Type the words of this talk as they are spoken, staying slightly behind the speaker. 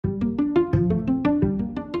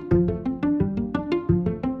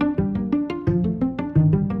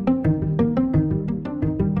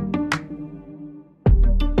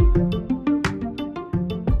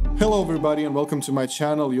everybody, and welcome to my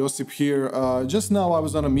channel. Josip here. Just now I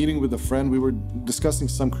was on a meeting with a friend. We were discussing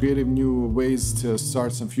some creative new ways to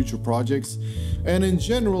start some future projects, and in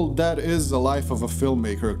general that is the life of a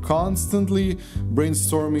filmmaker, constantly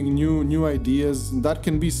brainstorming new ideas. That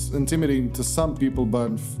can be intimidating to some people,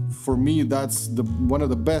 but for me that's one of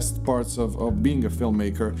the best parts of being a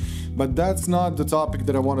filmmaker. But that's not the topic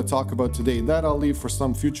that I want to talk about today. That I'll leave for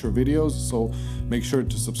some future videos, so make sure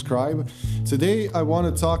to subscribe. Today I want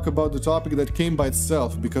to talk about the topic that came by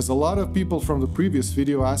itself, because a lot of people from the previous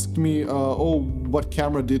video asked me, oh, what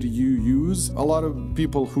camera did you use? A lot of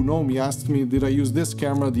people who know me asked me, did I use this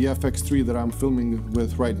camera, the FX3 that I'm filming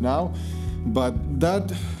with right now? But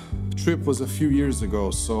that trip was a few years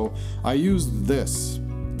ago, so I used this,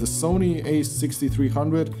 the Sony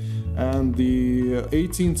A6300 and the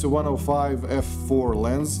 18-105 f4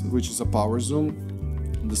 lens, which is a power zoom,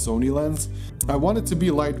 the Sony lens. I wanted to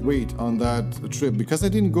be lightweight on that trip because I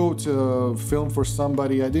didn't go to film for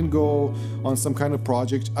somebody, I didn't go on some kind of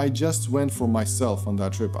project, I just went for myself on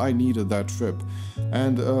that trip. I needed that trip.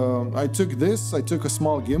 And I took a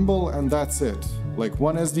small gimbal, and that's it. Like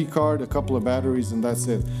one SD card, a couple of batteries, and that's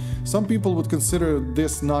it. Some people would consider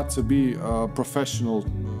this not to be a professional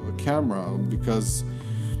camera because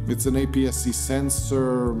it's an aps-c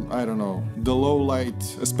sensor. I don't know, the low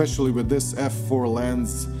light, especially with this f4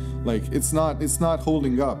 lens, like it's not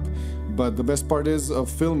holding up. But the best part is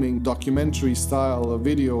of filming documentary style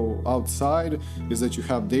video outside is that you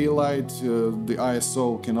have daylight. The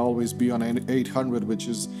ISO can always be on 800, which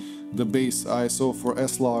is the base ISO for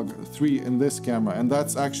S-Log3 in this camera. And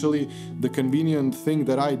that's actually the convenient thing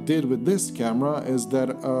that I did with this camera, is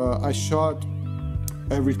that I shot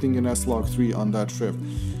everything in S-Log3 on that trip.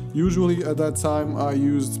 Usually at that time I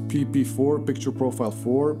used PP4, picture profile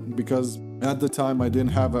 4, because at the time I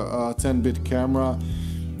didn't have a 10-bit camera,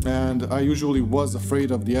 and I usually was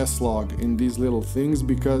afraid of the S-Log in these little things,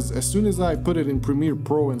 because as soon as I put it in Premiere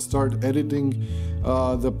Pro and start editing,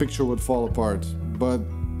 the picture would fall apart. But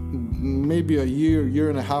maybe a year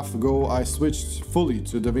and a half ago I switched fully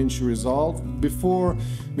to DaVinci Resolve. Before,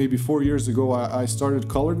 maybe 4 years ago, I started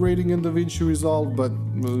color grading in DaVinci Resolve, but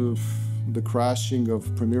the crashing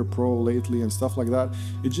of Premiere Pro lately and stuff like that,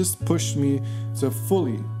 it just pushed me to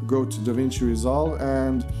fully go to DaVinci Resolve.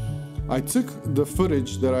 And I took the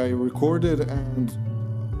footage that I recorded and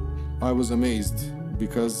I was amazed,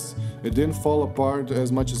 because it didn't fall apart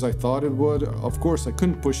as much as I thought it would. Of course, I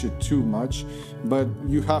couldn't push it too much, but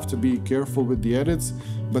you have to be careful with the edits.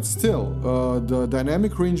 But still, the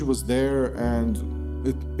dynamic range was there and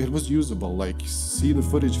it was usable. Like, see the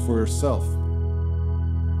footage for yourself.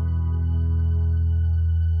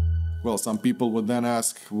 Well, some people would then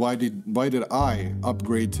ask, why did I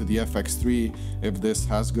upgrade to the FX3 if this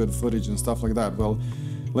has good footage and stuff like that? Well,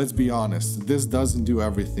 let's be honest, this doesn't do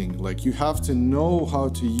everything. Like, you have to know how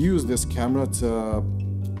to use this camera to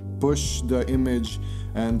push the image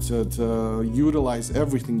and to utilize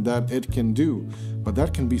everything that it can do. But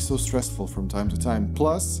that can be so stressful from time to time.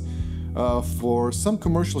 Plus, for some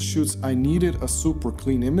commercial shoots I needed a super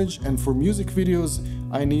clean image, and for music videos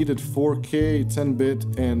I needed 4K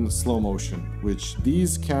 10-bit in slow motion, which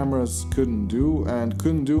these cameras couldn't do, and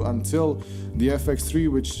couldn't do until the FX3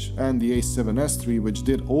 and the A7S III, which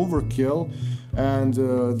did overkill and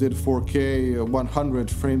did 4K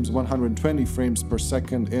 100 frames, 120 frames per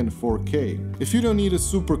second in 4K. If you don't need a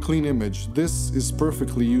super clean image, this is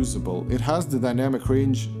perfectly usable. It has the dynamic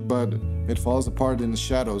range, but it falls apart in the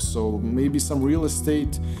shadows, so maybe some real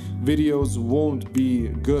estate videos won't be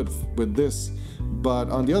good with this. But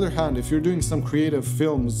on the other hand, if you're doing some creative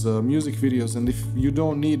films, music videos, and if you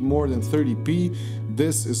don't need more than 30p,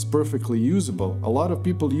 this is perfectly usable. A lot of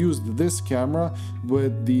people used this camera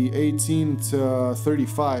with the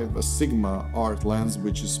 18-35 Sigma art lens,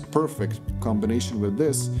 which is perfect combination with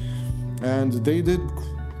this, and they did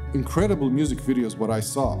incredible music videos, what I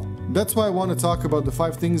saw. That's why I want to talk about the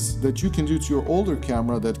 5 things that you can do to your older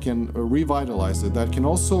camera that can revitalize it, that can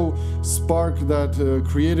also spark that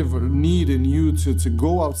creative need in you to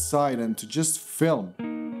go outside and to just film.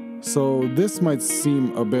 So this might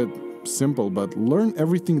seem a bit simple, but learn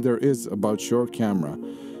everything there is about your camera.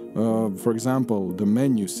 For example, the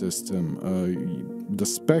menu system, the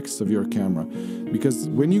specs of your camera, because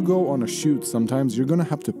when you go on a shoot, sometimes you're gonna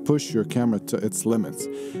have to push your camera to its limits,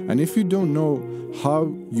 and if you don't know how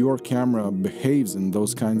your camera behaves in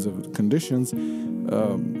those kinds of conditions,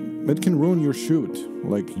 it can ruin your shoot.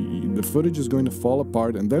 Like, the footage is going to fall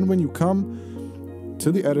apart, and then when you come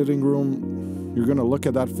to the editing room, you're gonna look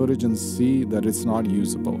at that footage and see that it's not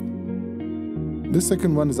usable. This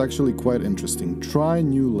second one is actually quite interesting. Try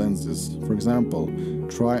new lenses. For example,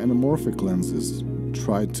 try anamorphic lenses.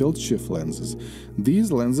 try tilt shift lenses.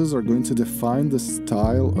 These lenses are going to define the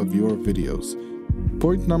style of your videos.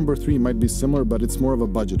 Point number 3 might be similar, but it's more of a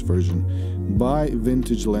budget version. Buy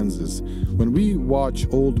vintage lenses. When we watch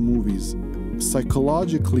old movies,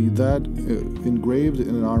 psychologically that engraved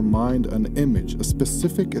in our mind an image, a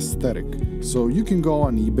specific aesthetic. So you can go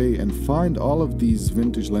on eBay and find all of these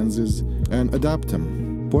vintage lenses and adapt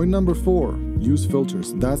them. Point number 4, use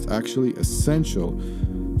filters. That's actually essential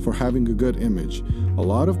for having a good image. A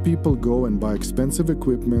lot of people go and buy expensive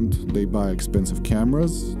equipment, they buy expensive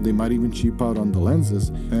cameras, they might even cheap out on the lenses,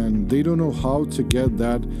 and they don't know how to get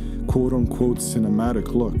that quote-unquote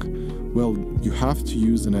cinematic look. Well, you have to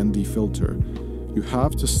use an ND filter. You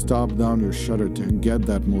have to stop down your shutter to get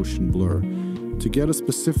that motion blur. To get a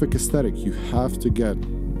specific aesthetic, you have to get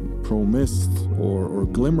pro mist or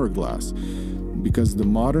glimmer glass, because the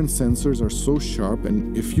modern sensors are so sharp,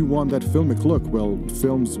 and if you want that filmic look, well,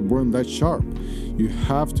 films weren't that sharp. You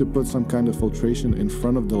have to put some kind of filtration in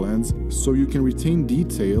front of the lens so you can retain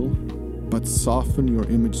detail but soften your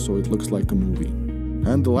image so it looks like a movie.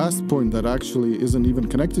 And the last point that actually isn't even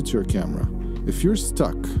connected to your camera. If you're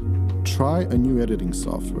stuck, try a new editing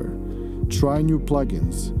software. Try new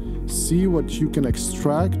plugins. See what you can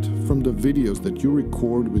extract from the videos that you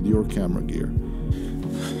record with your camera gear.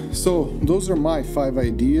 So those are my 5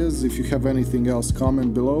 ideas. If you have anything else,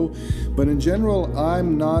 comment below. But in general,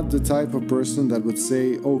 I'm not the type of person that would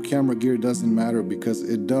say, oh, camera gear doesn't matter, because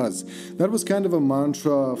it does. That was kind of a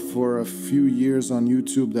mantra for a few years on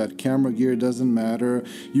YouTube, that camera gear doesn't matter,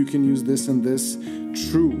 you can use this and this.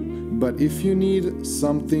 True. But if you need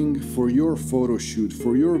something for your photo shoot,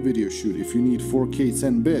 for your video shoot, if you need 4K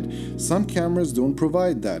 10-bit, some cameras don't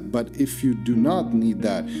provide that. But if you do not need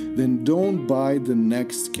that, then don't buy the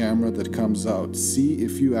next camera that comes out. See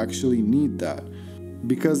if you actually need that.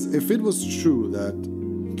 Because if it was true that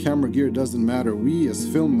camera gear doesn't matter, we as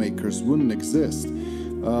filmmakers wouldn't exist.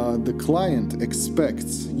 The client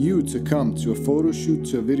expects you to come to a photo shoot,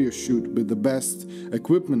 to a video shoot with the best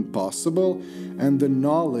equipment possible and the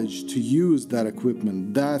knowledge to use that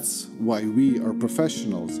equipment. That's why we are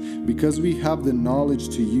professionals, because we have the knowledge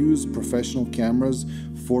to use professional cameras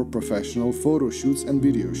for professional photo shoots and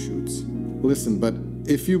video shoots. Listen, but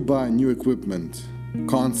if you buy new equipment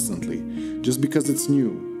constantly, just because it's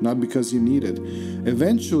new, not because you need it,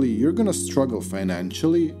 eventually you're gonna struggle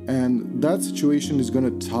financially, and that situation is gonna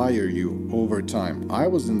tire you over time. I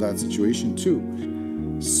was in that situation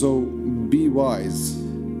too. So be wise,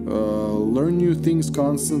 learn new things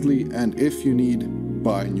constantly, and if you need,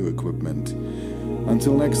 buy new equipment.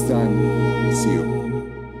 Until next time, see you.